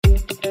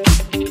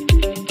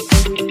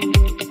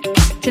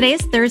Today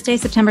is Thursday,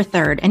 September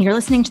 3rd, and you're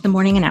listening to the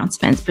morning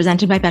announcements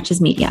presented by Betches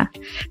Media.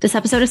 This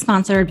episode is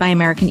sponsored by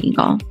American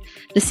Eagle.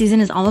 This season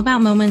is all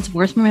about moments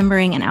worth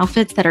remembering and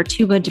outfits that are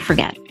too good to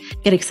forget.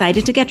 Get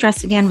excited to get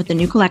dressed again with the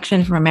new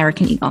collection from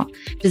American Eagle.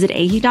 Visit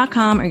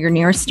ahe.com or your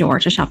nearest store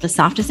to shop the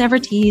softest ever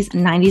tees,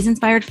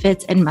 90s-inspired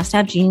fits, and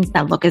must-have jeans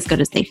that look as good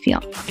as they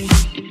feel.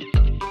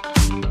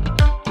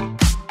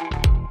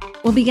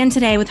 We'll begin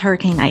today with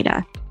Hurricane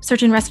Ida.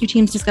 Search and rescue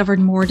teams discovered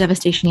more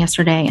devastation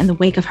yesterday in the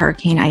wake of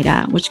Hurricane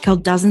Ida, which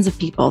killed dozens of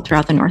people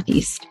throughout the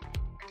Northeast.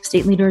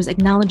 State leaders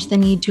acknowledged the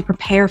need to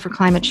prepare for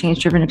climate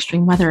change-driven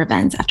extreme weather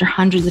events after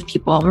hundreds of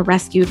people were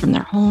rescued from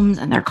their homes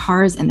and their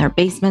cars and their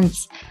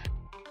basements.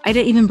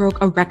 Ida even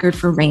broke a record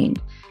for rain.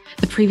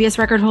 The previous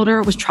record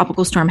holder was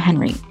Tropical Storm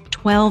Henry,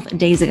 12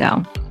 days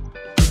ago.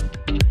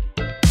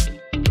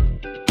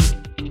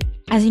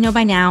 As you know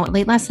by now,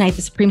 late last night,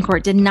 the Supreme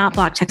Court did not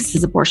block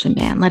Texas's abortion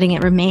ban, letting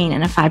it remain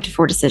in a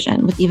 5-4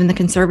 decision, with even the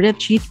conservative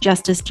Chief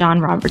Justice John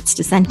Roberts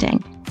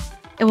dissenting.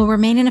 It will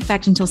remain in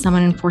effect until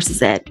someone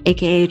enforces it,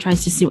 aka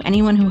tries to sue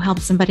anyone who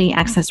helps somebody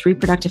access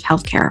reproductive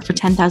health care for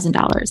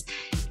 $10,000.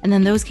 And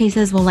then those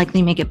cases will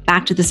likely make it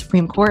back to the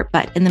Supreme Court,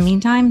 but in the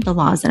meantime, the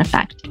law is in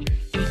effect.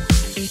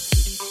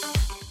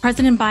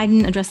 President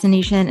Biden addressed the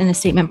nation in a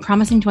statement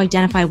promising to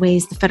identify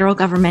ways the federal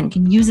government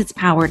can use its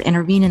power to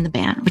intervene in the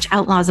ban, which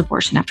outlaws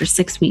abortion after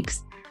 6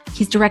 weeks.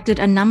 He's directed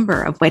a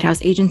number of White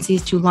House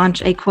agencies to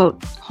launch a,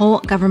 quote, whole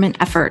government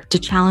effort to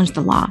challenge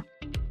the law.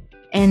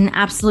 In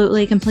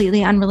absolutely,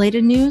 completely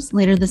unrelated news,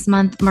 later this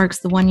month marks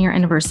the 1-year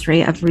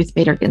anniversary of Ruth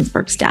Bader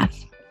Ginsburg's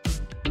death.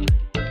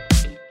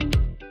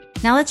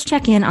 Now let's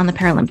check in on the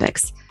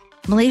Paralympics.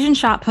 Malaysian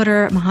shot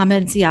putter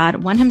Muhammad Ziad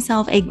won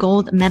himself a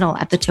gold medal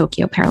at the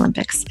Tokyo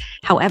Paralympics.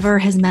 However,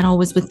 his medal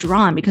was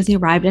withdrawn because he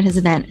arrived at his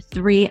event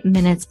 3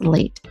 minutes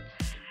late.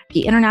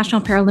 The International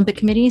Paralympic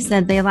Committee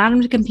said they allowed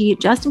him to compete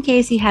just in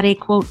case he had a,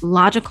 quote,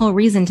 logical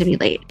reason to be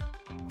late,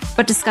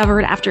 but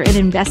discovered after an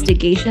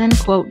investigation,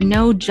 quote,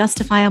 no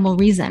justifiable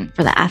reason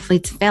for the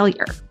athlete's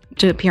failure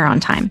to appear on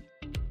time.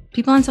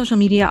 People on social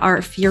media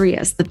are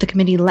furious that the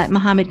committee let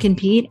Muhammad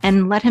compete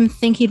and let him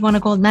think he'd won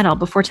a gold medal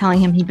before telling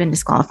him he'd been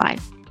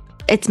disqualified.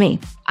 It's me.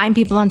 I'm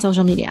people on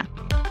social media.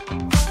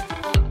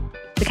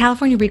 The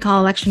California recall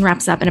election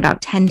wraps up in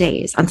about 10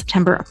 days on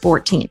September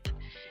 14th.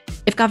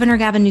 If Governor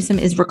Gavin Newsom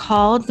is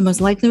recalled, the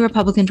most likely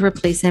Republican to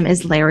replace him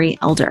is Larry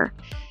Elder.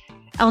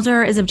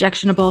 Elder is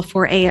objectionable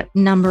for a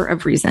number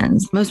of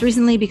reasons, most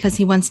recently because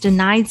he once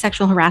denied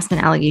sexual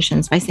harassment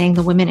allegations by saying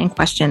the woman in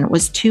question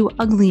was too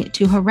ugly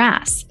to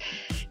harass.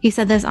 He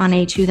said this on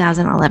a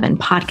 2011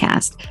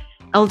 podcast.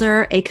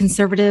 Elder, a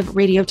conservative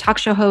radio talk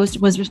show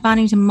host, was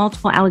responding to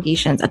multiple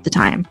allegations at the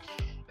time.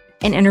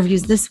 In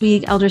interviews this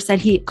week, Elder said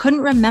he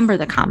couldn't remember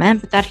the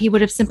comment, but that he would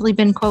have simply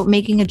been, quote,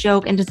 making a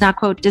joke and does not,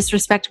 quote,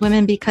 disrespect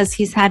women because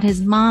he's had his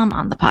mom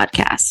on the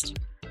podcast,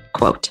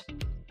 quote.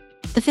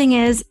 The thing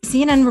is,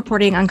 CNN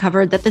reporting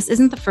uncovered that this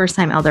isn't the first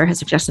time Elder has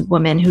suggested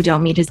women who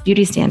don't meet his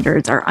beauty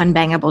standards are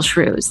unbangable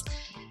shrews.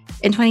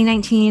 In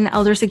 2019,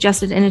 Elder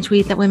suggested in a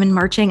tweet that women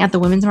marching at the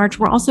Women's March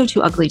were also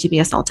too ugly to be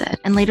assaulted,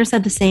 and later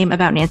said the same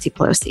about Nancy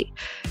Pelosi.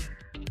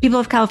 People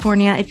of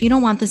California, if you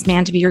don't want this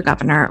man to be your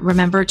governor,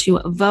 remember to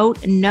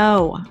vote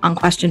no on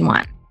question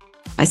 1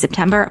 by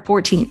September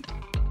 14th.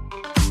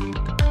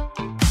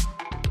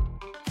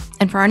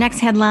 And for our next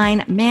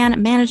headline,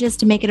 man manages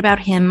to make it about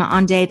him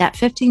on day that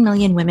 15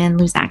 million women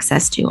lose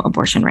access to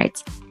abortion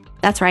rights.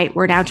 That's right,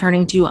 we're now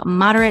turning to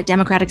moderate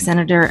Democratic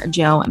Senator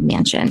Joe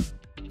Manchin.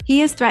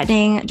 He is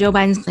threatening Joe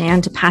Biden's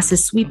plan to pass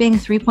his sweeping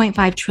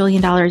 $3.5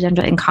 trillion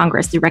agenda in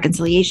Congress through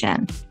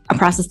reconciliation, a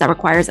process that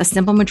requires a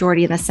simple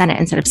majority in the Senate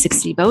instead of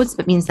 60 votes,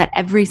 but means that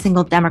every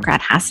single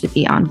Democrat has to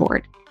be on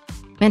board.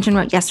 Manchin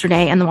wrote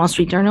yesterday in the Wall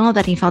Street Journal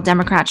that he felt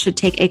Democrats should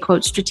take a,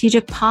 quote,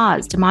 strategic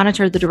pause to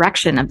monitor the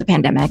direction of the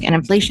pandemic and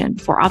inflation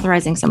before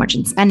authorizing so much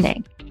in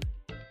spending.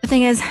 The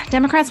thing is,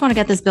 Democrats want to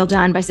get this bill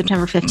done by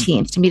September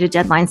 15th to meet a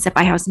deadline set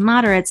by House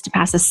moderates to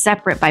pass a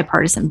separate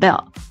bipartisan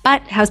bill.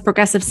 But House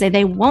progressives say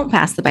they won't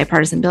pass the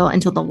bipartisan bill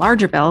until the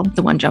larger bill,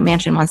 the one Joe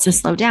Manchin wants to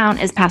slow down,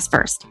 is passed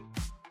first.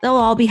 They'll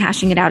all be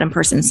hashing it out in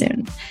person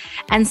soon.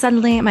 And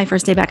suddenly, my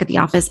first day back at the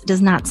office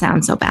does not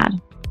sound so bad.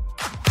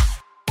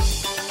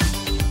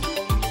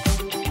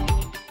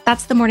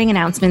 That's the morning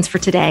announcements for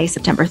today,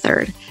 September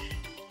 3rd.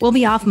 We'll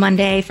be off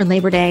Monday for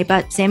Labor Day,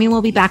 but Sammy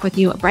will be back with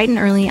you bright and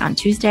early on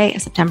Tuesday,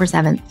 September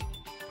 7th.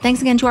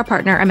 Thanks again to our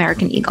partner,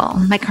 American Eagle.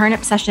 My current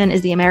obsession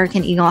is the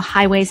American Eagle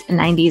high-waist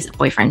 90s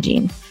boyfriend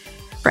jean.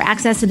 For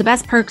access to the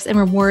best perks and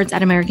rewards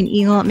at American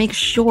Eagle, make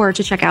sure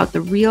to check out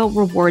the Real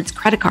Rewards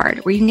credit card,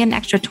 where you can get an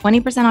extra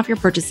 20% off your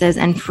purchases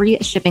and free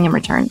shipping and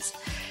returns.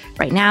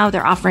 Right now,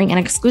 they're offering an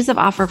exclusive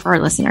offer for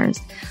our listeners.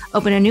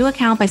 Open a new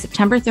account by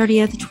September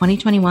 30th,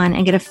 2021,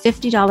 and get a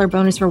 $50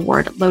 bonus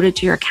reward loaded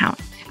to your account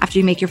after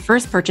you make your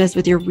first purchase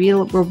with your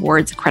Real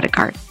Rewards credit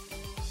card.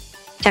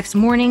 Text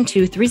MORNING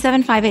to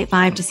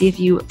 37585 to see if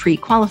you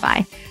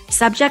pre-qualify.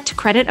 Subject to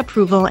credit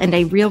approval, and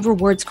a Real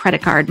Rewards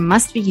credit card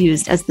must be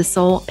used as the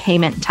sole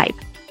payment type.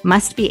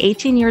 Must be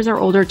 18 years or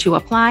older to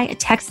apply.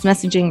 Text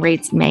messaging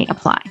rates may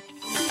apply.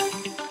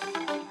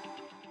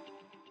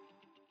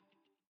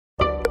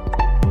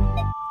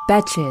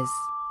 Betches.